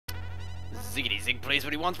Ziggity Zig plays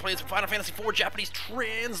what he wants, plays Final Fantasy IV Japanese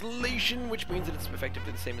translation, which means that it's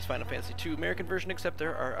effectively the same as Final Fantasy II American version, except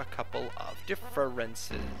there are a couple of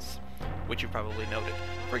differences, which you've probably noted.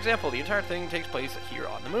 For example, the entire thing takes place here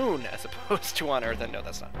on the moon, as opposed to on Earth, and no,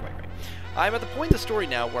 that's not quite right. I'm at the point in the story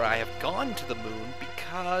now where I have gone to the moon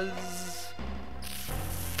because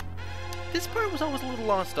this part was always a little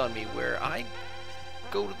lost on me, where I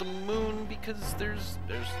go to the moon because there's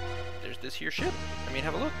this here ship. I mean,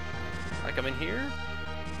 have a look. I come in here,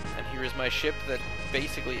 and here is my ship that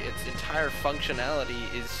basically its entire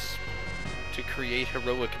functionality is to create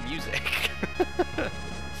heroic music.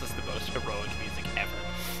 This is the most heroic music ever.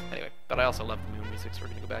 Anyway, but I also love the moon music, so we're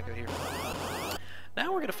gonna go back out here.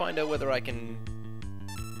 Now we're gonna find out whether I can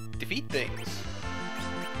defeat things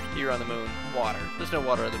here on the moon. Water. There's no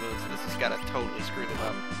water on the moon, so this has gotta totally screw them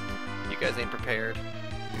up. You guys ain't prepared.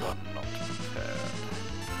 You are not prepared.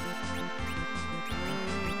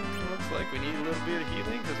 Looks like we need a little bit of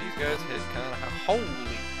healing, because these guys hit kind of...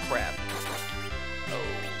 Holy crap.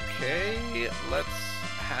 Okay, let's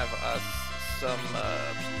have us some,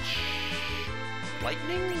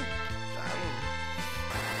 lightning?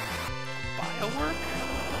 Biowork?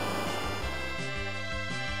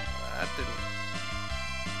 That didn't...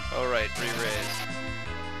 Alright, re-raise.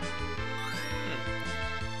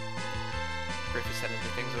 Griff is sending the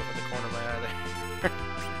things over the corner of my eye there.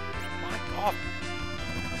 My god!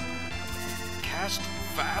 Cast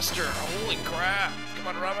faster! Holy crap! Come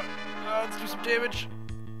on, Robin! Let's do some damage!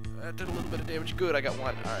 That did a little bit of damage. Good, I got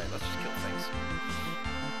one. Alright, let's just kill things.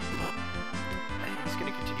 He's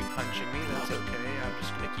gonna continue punching me, that's okay. I'm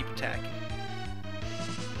just gonna keep attacking.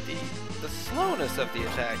 The slowness of the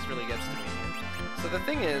attacks really gets to me here. So the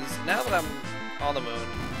thing is, now that I'm on the moon,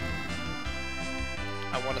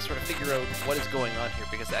 I want to sort of figure out what is going on here,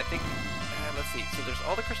 because I think, let's see, so there's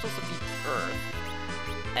all the crystals of the Earth,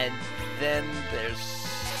 and then there's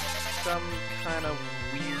some kind of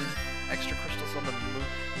weird extra crystals on the moon.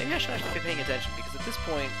 Maybe I should actually be paying attention, because at this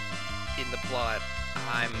point in the plot,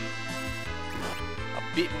 I'm a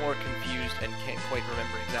bit more confused and can't quite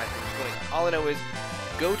remember exactly what's going on. All I know is,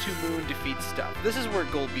 go to moon, defeat stuff. This is where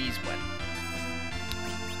Golbeez went.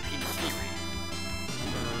 In theory.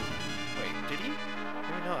 Wait, did he?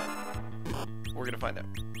 Maybe not. We're gonna find out.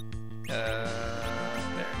 There.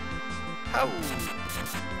 How? Oh,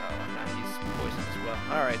 now he's poisoned as well.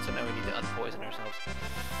 Alright, so now we need to unpoison ourselves.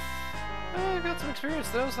 I got some experience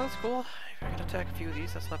though, so that's cool. If I can attack a few of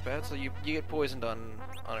these, that's not bad. So you get poisoned on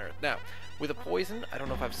Earth. Now, with a poison, I don't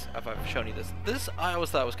know if I've shown you this. This I always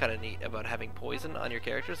thought was kind of neat about having poison on your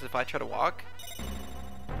characters. If I try to walk,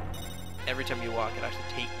 every time you walk, it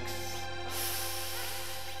actually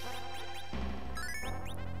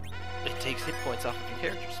takes hit points off of your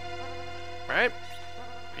characters. Right?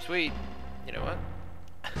 Pretty sweet. You know what?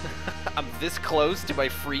 I'm this close to my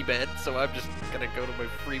free bed, so I'm just gonna go to my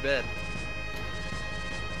free bed.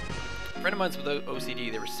 A friend of mine's with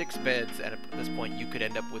OCD, there were 6 beds, and at this point you could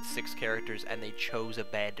end up with 6 characters, and they chose a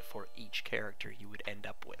bed for each character you would end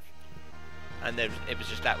up with. And then it was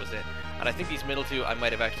just, that was it. And I think these middle two, I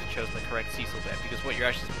might have actually chosen the correct Cecil bed, because what you're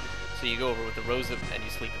actually, so you go over with the Rosa, and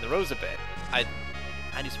you sleep in the Rosa bed. I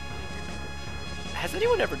do some really weird people. Has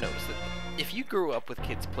anyone ever noticed that if you grew up with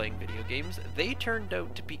kids playing video games, they turned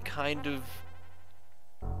out to be kind of...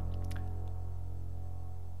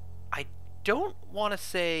 I don't want to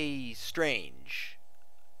say strange,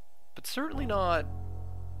 but certainly not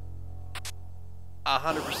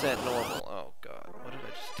 100% normal. Oh god, what did I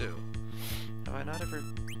just do? Have I not ever...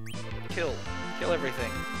 Kill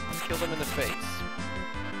everything. Kill them in the face.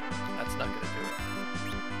 That's not gonna do it.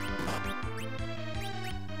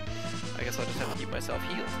 I guess I'll just have to keep myself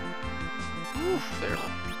healed. Oof, they're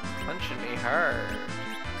punching me hard.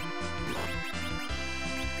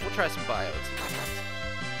 We'll try some bio and see what happens.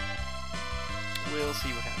 We'll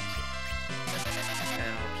see what happens here.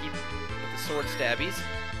 And I'll keep with the sword stabbies.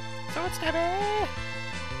 Sword stabby!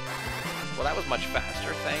 Well, that was much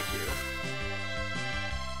faster, thank you.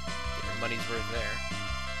 Get your money's worth there.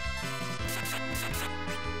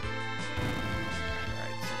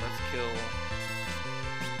 Alright, so let's kill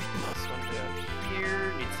this one down here.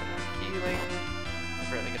 Need some more healing.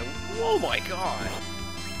 Apparently gonna... Oh my god!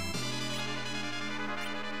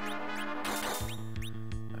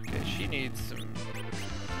 Okay, she needs some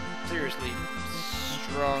seriously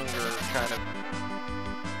stronger kind of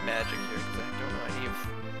magic here, because I don't know any of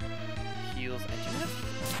heals. I do have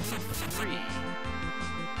 3.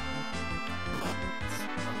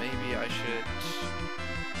 So maybe I should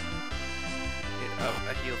get up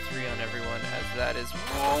a heal 3 on everyone, as that is...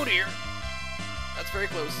 Oh dear! That's very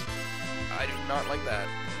close. I do not like that.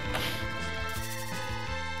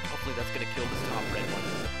 Hopefully hopefully that's gonna kill this top red one.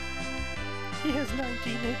 He has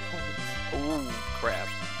 19 hit points. Oh, crap.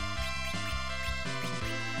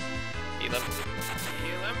 Heal him.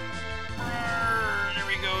 Heal him. There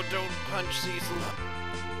we go. Don't punch Cecil.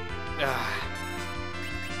 Ah.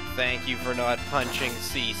 Thank you for not punching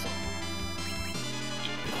Cecil.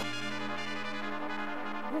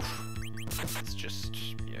 Oof. It's just,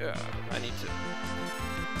 yeah, I need to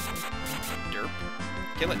derp.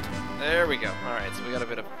 Kill it. There we go. Alright, so we got a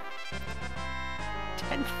bit of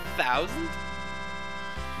 10,000?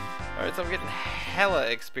 Alright, so I'm getting hella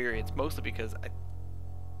experience, mostly because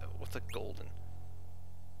what's a golden?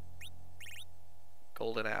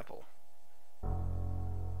 Golden apple.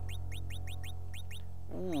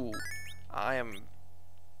 Ooh, I am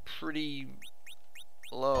pretty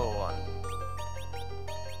low on...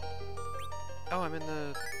 Oh, I'm in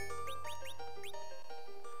the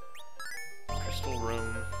crystal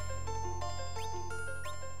room.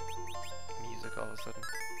 Music all of a sudden.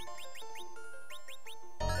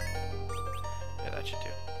 Yeah, that should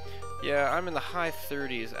do. Yeah, I'm in the high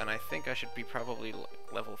 30s, and I think I should be probably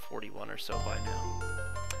level 41 or so by now.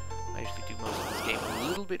 I usually do most of this game a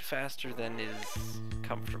little bit faster than is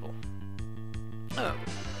comfortable. Oh.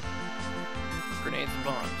 Grenades and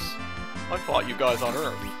bombs. I fought you guys on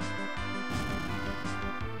Earth.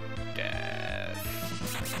 Death.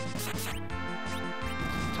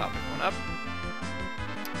 Topic one up.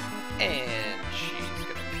 And she's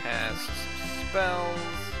gonna cast some spells.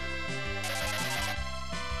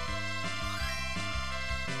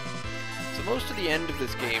 So most of the end of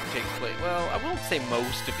this game takes place, well, I won't say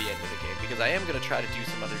most of the end of the game, because I am going to try to do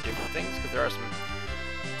some other different things, because there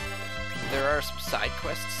are some side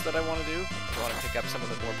quests that I want to do. I want to pick up some of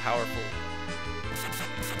the more powerful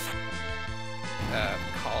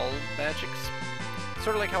call magics.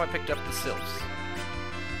 Sort of like how I picked up the sylphs.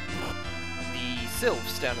 The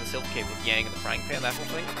sylphs down in the Sylph Cave with Yang and the frying pan, that whole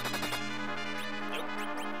thing.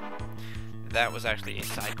 That was actually a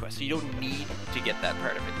side quest, so you don't need to get that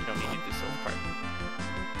part of it. You don't need to do the sylph part,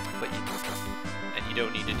 but you do. And you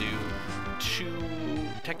don't need to do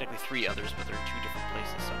technically three others, but they're in 2 different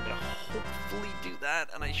places. So I'm gonna hopefully do that,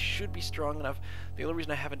 and I should be strong enough. The only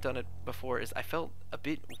reason I haven't done it before is I felt a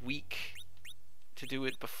bit weak to do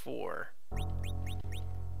it before.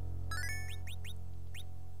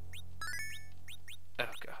 Oh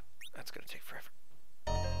god, that's gonna take forever.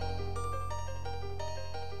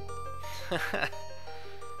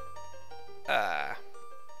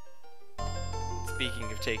 Speaking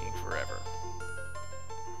of taking forever.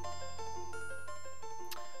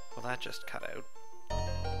 Well, that just cut out.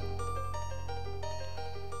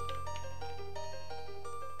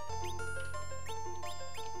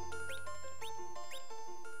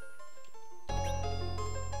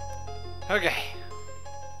 Okay.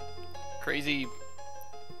 Crazy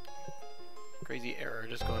error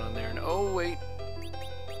just going on there. And oh wait.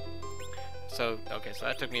 So, okay, so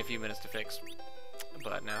that took me a few minutes to fix,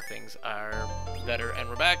 but now things are better, and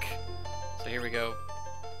we're back. So here we go.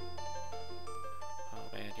 Oh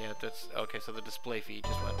man, yeah, that's, okay, so the display feed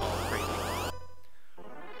just went all crazy.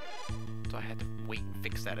 So I had to wait and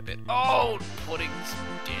fix that a bit. Oh, puddings,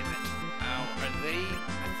 damn it. Ow, are they,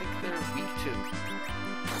 I think they're weak to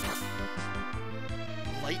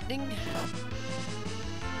lightning? Looks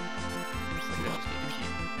like I just need to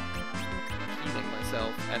keep healing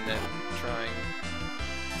myself and then trying.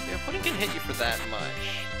 Yeah, pudding can hit you for that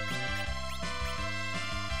much.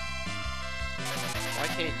 Why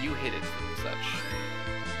can't you hit it from such?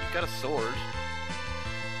 You've got a sword.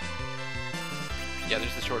 Yeah,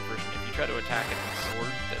 there's the short version. If you try to attack it with a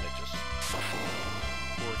sword, then it just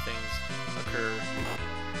more things occur.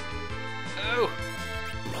 Oh!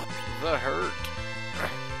 The hurt.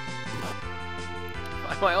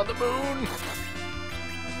 Why am I on the moon?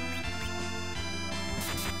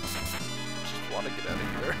 Want to get out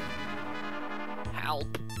of here.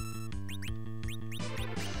 Help.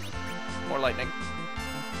 More lightning.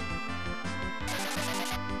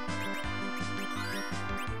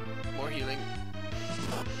 More healing.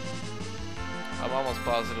 I'm almost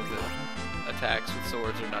positive that attacks with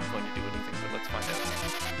swords are not going to do anything, but let's find out.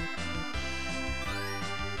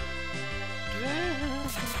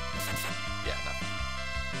 Yeah, nothing.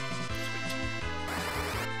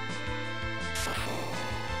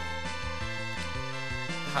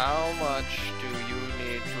 How much do you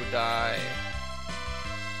need to die?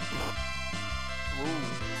 Ooh.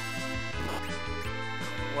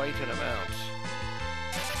 Quite an amount.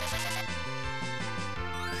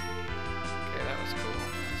 Okay, that was cool.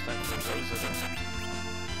 It's time for Rosa to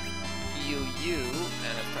heal you,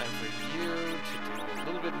 and it's time for you to do a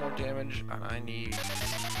little bit more damage, and I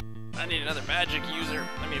I need another magic user.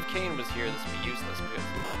 I mean, if Kane was here, this would be useless because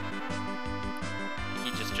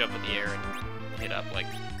he'd just jump in the air and hit up like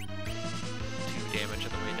 2 damage on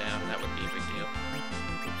the way down. That wouldn't be a big deal.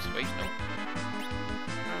 Oops, wait, no.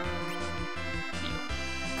 Heal.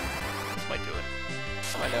 This might do it.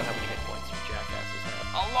 Find out how many hit points you jackasses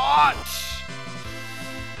have. A lot!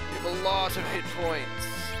 You have a lot of hit points.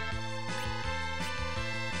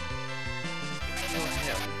 Heal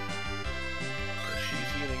him. Or she's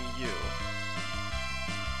healing you.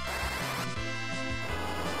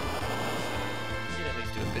 You can at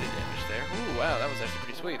least do a bit of damage there. Ooh, wow, that was actually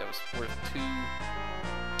pretty sweet. That was worth 2...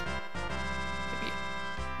 Maybe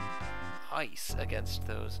ice against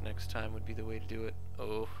those next time would be the way to do it.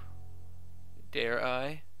 Oh. Dare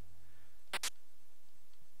I?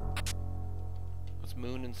 What's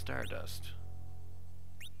Moon and Stardust?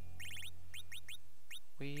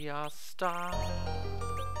 We are Stardust.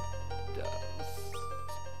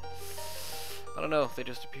 I don't know, they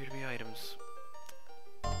just appear to be items.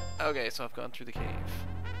 Okay, so I've gone through the cave.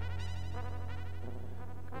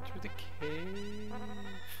 Go through the cave.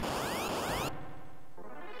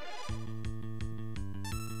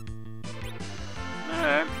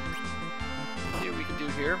 Alright. See what we can do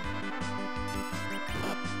here.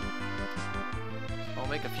 So I'll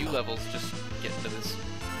make a few levels just get into this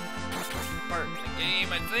part of the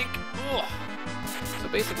game, I think. Ugh. So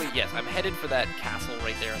basically, yes, I'm headed for that castle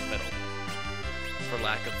right there in the middle. For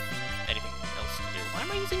lack of anything else to do. Why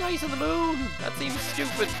am I using ice on the moon? That seems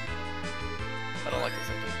stupid. I don't like this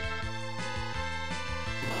idea.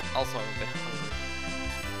 Also, I'm a bit hungry.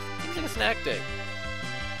 Seems like a snack day.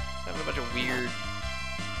 I'm having a bunch of weird,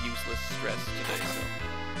 useless stress today, so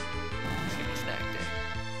it's gonna be snack day.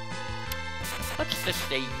 Let's just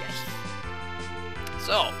say yes.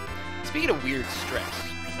 So, speaking of weird stress,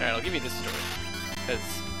 alright, I'll give you this story, because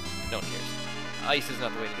no one cares. Ice is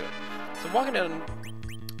not the way to do it. So I'm walking down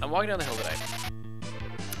the hill today,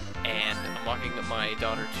 and I'm walking my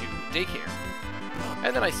daughter to daycare,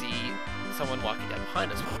 and then I see someone walking down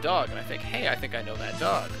behind us with a dog, and I think, hey, I think I know that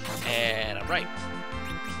dog, and I'm right.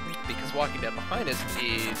 Because walking down behind us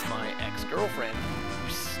is my ex-girlfriend,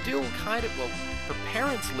 who still kind of, well, her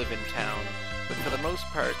parents live in town, but for the most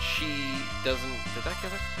part, she doesn't, did that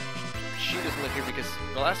kill her? She doesn't live here because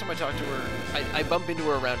the last time I talked to her, I bump into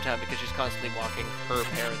her around town because she's constantly walking her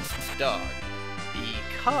parents' dog.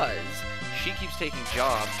 Because she keeps taking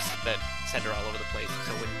jobs that send her all over the place,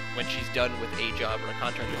 so when she's done with a job or a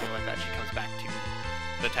contract or anything like that, she comes back to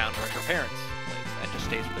the town where her parents live and just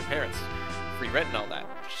stays with her parents. Free rent and all that,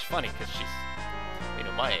 which is funny because she's, you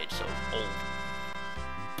know, my age, so old.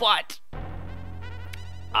 But,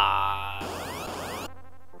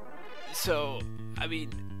 so, I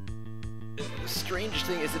mean, the strange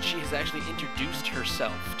thing is that she has actually introduced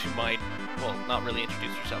herself to my, well, not really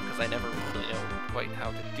introduced herself because I never really know quite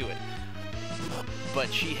how to do it.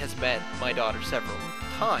 But she has met my daughter several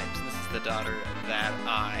times, and this is the daughter that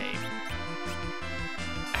I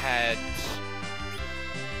had.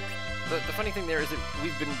 The funny thing there is that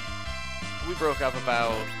we broke up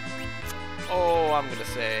about, oh, I'm gonna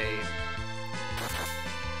say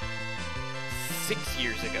 6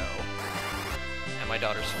 years ago, and my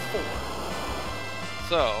daughter's 4.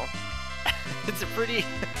 So, it's a pretty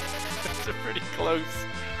close,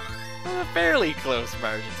 a fairly close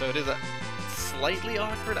margin, so it is a slightly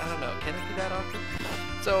awkward, I don't know, can it be that awkward?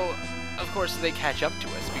 So, of course, they catch up to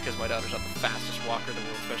us because my daughter's not the fastest walker in the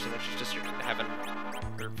world, especially when she's just having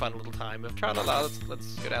her fun little time of tra-la-la,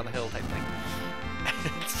 let's go down the hill type thing.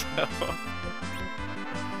 So,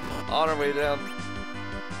 on our way down,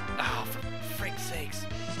 oh, for frick's sakes.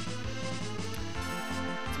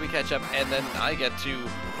 So we catch up, and then I get to,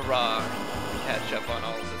 hurrah, catch up on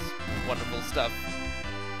all of this wonderful stuff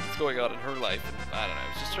that's going on in her life. And, I don't know,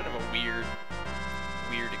 it's just sort of a weird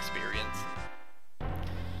experience.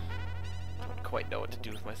 I don't quite know what to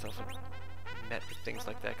do with myself when met with things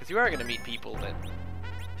like that, because you are going to meet people that,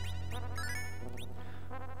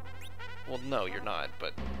 well, no, you're not,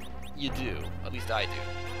 but you do. At least I do.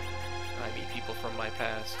 I meet people from my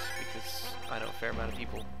past because I know a fair amount of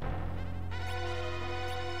people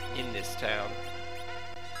in this town.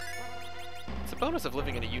 It's the bonus of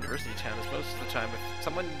living in a university town is most of the time if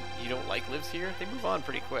someone you don't like lives here, they move on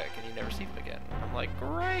pretty quick and you never see them again. I'm like,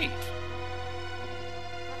 great!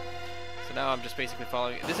 So now I'm just basically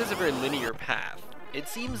following. This is a very linear path. It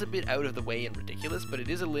seems a bit out of the way and ridiculous, but it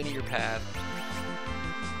is a linear path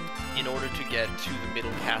in order to get to the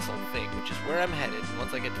middle castle thing, which is where I'm headed. And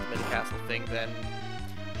once I get to the middle castle thing, then,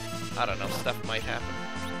 I don't know, stuff might happen.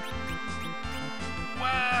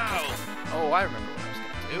 Wow! Oh, I remember what I was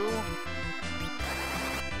going to do.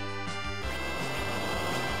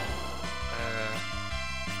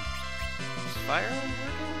 fire working?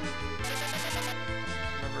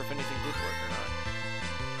 Remember if anything did work or not.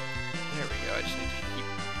 There we go. I just need to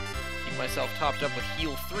keep myself topped up with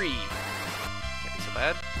heal 3. Can't be so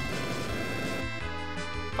bad.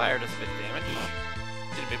 Fire does a bit of damage.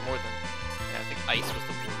 Did a bit more than... Yeah, I think ice was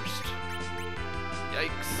the worst.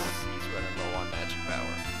 Yikes. He's running low on magic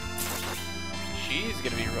power. She's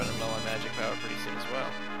gonna be running low on magic power pretty soon as well.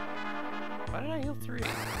 Why did I heal 3?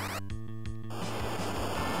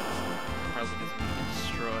 Probably because I'm getting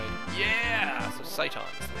destroyed. Yeah! So Saiton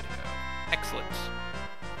is the way to go. Excellent.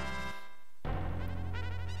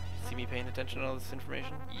 See me paying attention to all this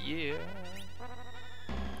information? Yeah.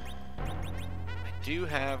 I do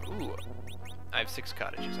have... Ooh. I have 6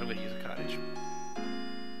 cottages. I'm gonna use a cottage.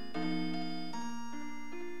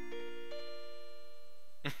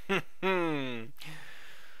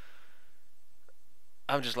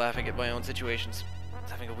 I'm just laughing at my own situations.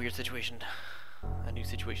 It's having a weird situation. A new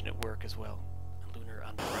situation at work as well. A lunar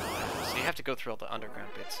underground. So you have to go through all the underground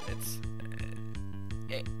bits. It's...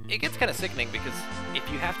 It gets kind of sickening because if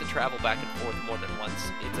you have to travel back and forth more than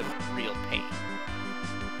once, it's a real pain.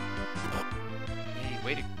 Hey,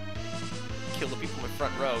 way to kill the people in the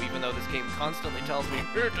front row, even though this game constantly tells me,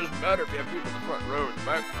 it doesn't matter if you have people in the front row, it's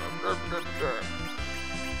back.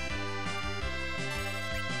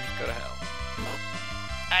 Go to hell.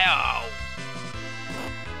 Ow!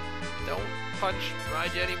 Don't punch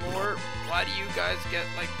Raja anymore. Why do you guys get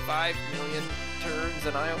like 5 million turns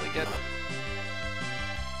and I only get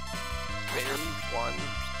barely 1?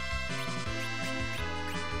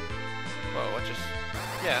 Whoa, what just...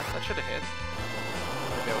 Yeah, that should have hit.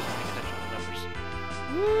 Maybe I wasn't paying attention to the numbers.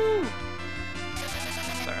 Woo!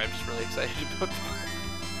 Sorry, I'm just really excited about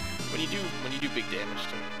when you do big damage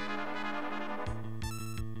to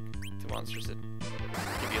monsters that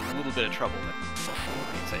give you a little bit of trouble, then I'm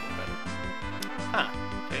pretty excited about it. Huh.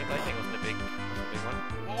 Okay, lightning wasn't a big one.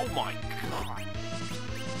 Oh my god!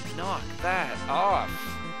 Knock that off!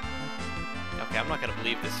 Okay, I'm not gonna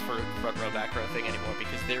believe this front row, back row thing anymore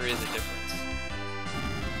because there is a difference.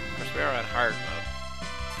 Of course, we are on hard mode.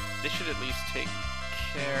 This should at least take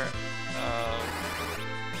care of...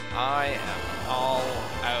 I am all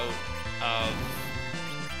out of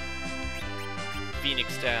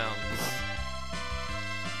Phoenix Downs,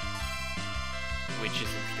 which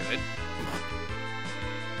isn't good.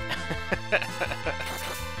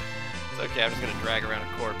 It's okay, I'm just gonna drag around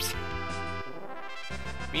a corpse.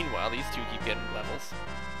 Meanwhile, these two keep getting levels.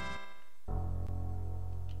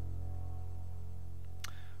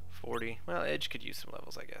 40. Well, Edge could use some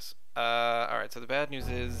levels, I guess. Alright, so the bad news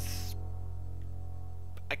is...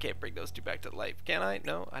 I can't bring those two back to life. Can I?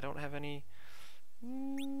 No, I don't have any...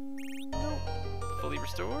 No. Fully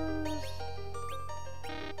restores?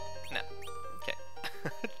 No. Okay.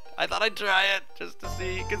 I thought I'd try it, just to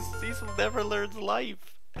see, because Cecil never learns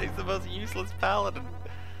life. He's the most useless paladin.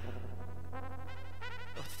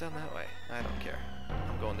 Oh, it's down that way. I don't care.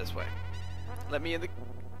 I'm going this way. Let me in the...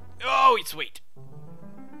 Oh, sweet!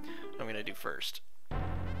 What I'm gonna do first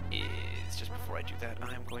is, just before I do that,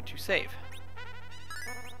 I'm going to save.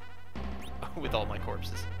 With all my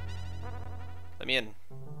corpses. Let me in.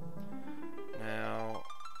 Now,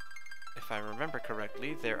 if I remember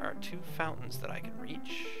correctly, there are 2 fountains that I can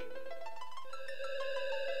reach.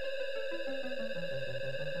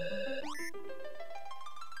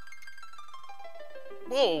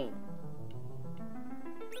 Whoa!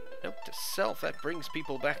 Note to self, that brings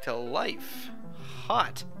people back to life.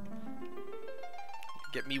 Hot!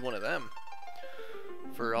 Get me one of them.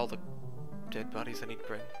 For all the dead bodies I need to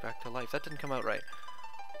bring back to life. That didn't come out right.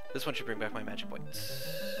 This one should bring back my magic points.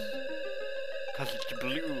 Cause it's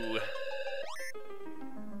blue.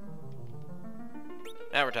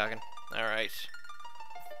 Now we're talking. Alright.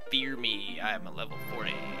 Fear me, I am a level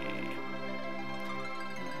 40.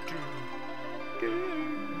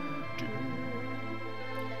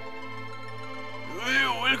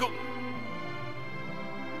 Welcome!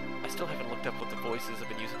 I still haven't looked up what the voices I've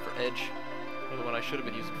been using for Edge. Or the one I should have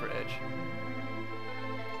been using for Edge.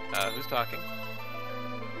 Who's talking?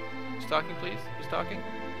 Who's talking, please? Who's talking?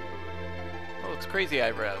 Oh, it's Crazy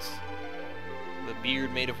Eyebrows. The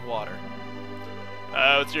beard made of water.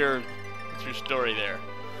 What's your story there?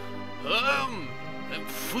 I'm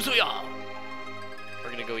Fusoya.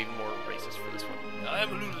 We're gonna go even more racist for this one. I'm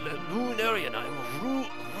Lunarian. I'm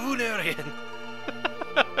Runarian.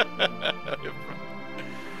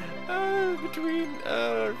 Between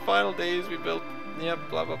our final days, we built, yep,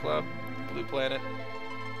 blah blah blah, blue planet.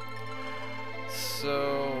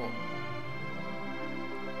 So,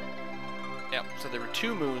 yeah, so there were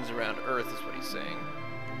 2 moons around Earth, is what he's saying.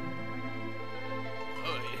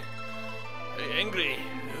 Oh, very angry.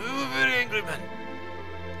 Oh, very angry gentlemen.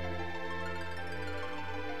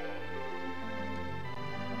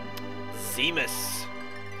 Zemus.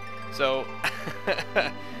 So,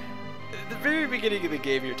 at the very beginning of the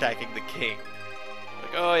game, you're attacking the king.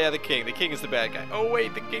 Like, oh yeah, the king. The king is the bad guy. Oh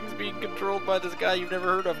wait, the king's being controlled by this guy you've never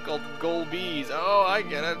heard of called Golbees. Oh, I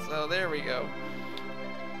get it. So there we go.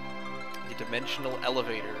 The dimensional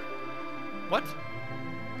elevator. What?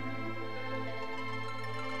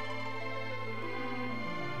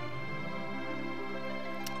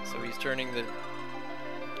 So he's turning the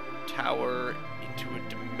tower into a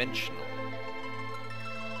dimensional.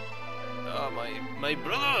 Oh, my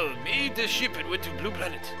brother made the ship and went to Blue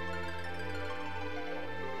Planet.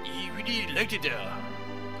 He really liked it there.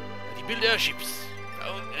 And he built airships,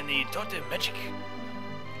 and he taught them magic.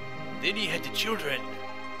 Then he had the children.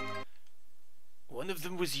 One of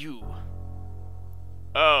them was you.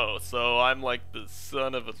 Oh, so I'm like the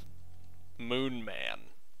son of a moon man.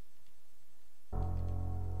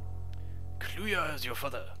 Kluya is your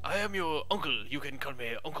father. I am your uncle. You can call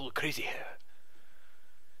me Uncle Crazy Hair.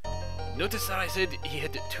 Notice that I said he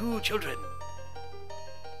had 2 children.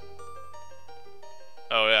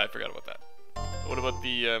 Oh yeah, I forgot about that. What about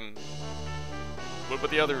the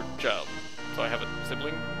other child? So I have a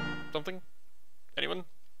sibling? Something? Anyone?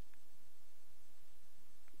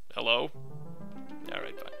 Hello?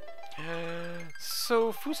 Alright, fine.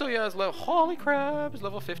 So Fusoya is level... Holy crap! Is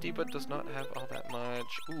level 50, but does not have all that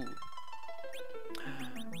much. Ooh.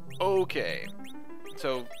 Okay.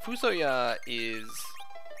 So Fusoya is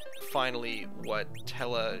finally what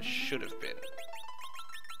Tella should have been.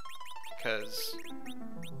 Because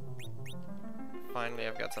finally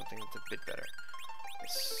I've got something that's a bit better.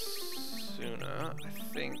 Suna, I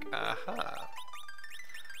think, aha.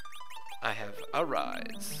 I have a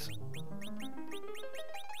rise.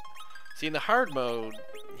 See, in the hard mode,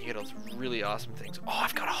 you get all those really awesome things. Oh,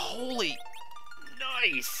 I've got a holy...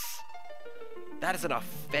 Nice! That is an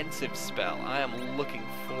offensive spell. I am looking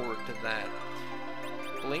forward to that.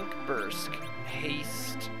 Blink, Burst,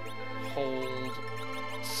 Haste, Hold,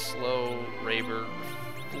 Slow, Raber,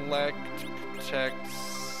 Reflect, Protect,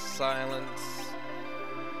 Silence,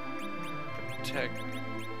 Protect,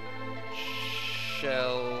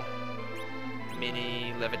 Shell,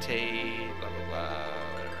 Mini, Levitate, blah blah blah,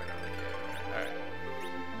 whatever, I don't really care. Alright.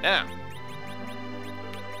 Now,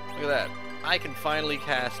 look at that. I can finally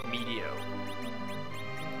cast Meteor.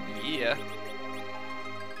 Yeah.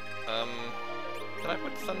 Did I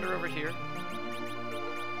put Thunder over here?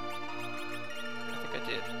 I think I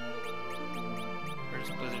did.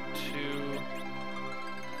 Where's Blizzard 2?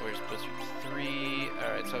 Where's Blizzard 3?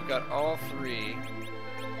 Alright, so I've got all 3.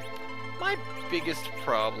 My biggest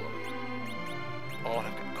problem... Oh, and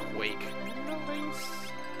I've got Quake. Nice.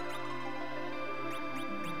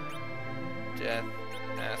 Death.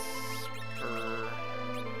 Esper.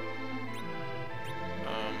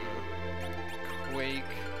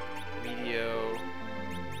 Quake. Meteor.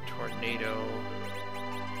 Tornado.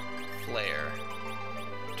 Flare.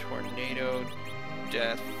 Tornado.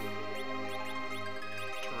 Death.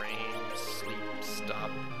 Drain. Sleep.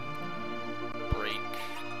 Stop. Break.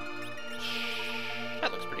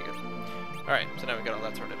 That looks pretty good. Alright, so now we got all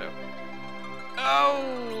that sorted out.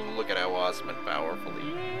 Oh, look at how awesome and powerful he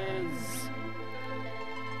is.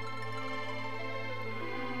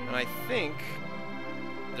 And I think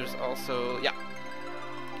there's also, yeah.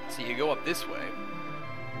 So you go up this way.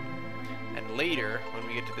 And later, when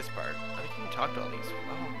we get to this part, I think you can talk to all these.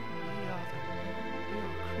 Oh, we are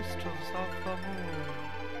crystals of the moon.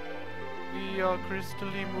 We are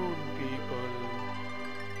crystally moon people.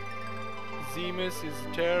 Zemus is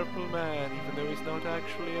a terrible man, even though he's not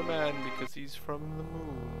actually a man because he's from the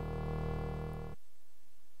moon.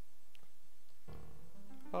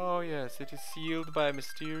 Oh yes, it is sealed by a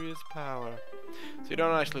mysterious power. So you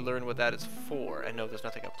don't actually learn what that is for. I know there's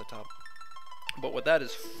nothing up the top. But what that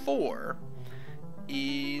is for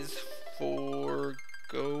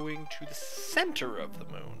going to the center of the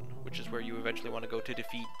moon, which is where you eventually want to go to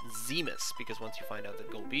defeat Zemus, because once you find out that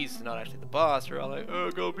Golbees is not actually the boss, you're all like,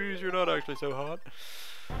 oh, Golbees, you're not actually so hot.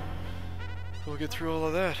 We'll get through all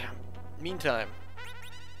of that. Meantime.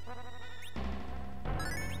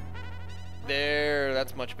 There,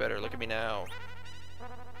 that's much better. Look at me now.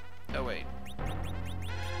 Oh, wait.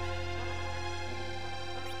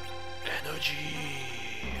 Energy.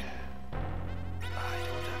 I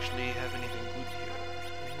don't actually have anything good here.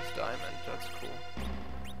 It's diamond, that's cool.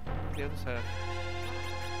 The other side.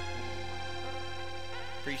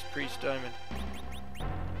 Priest, diamond.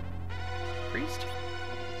 Priest?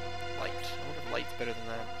 Light. I wonder if light's better than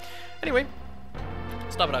that. Anyway,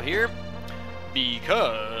 stop it out here.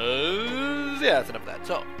 Because, yeah, that's enough of that.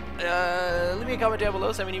 So, leave me a comment down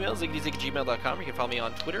below. Send me an email, ziggyzig@gmail.com. You can follow me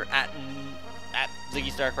on Twitter at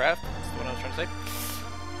ZiggyStarcraft. That's the one I was trying to say.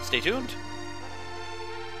 Stay tuned.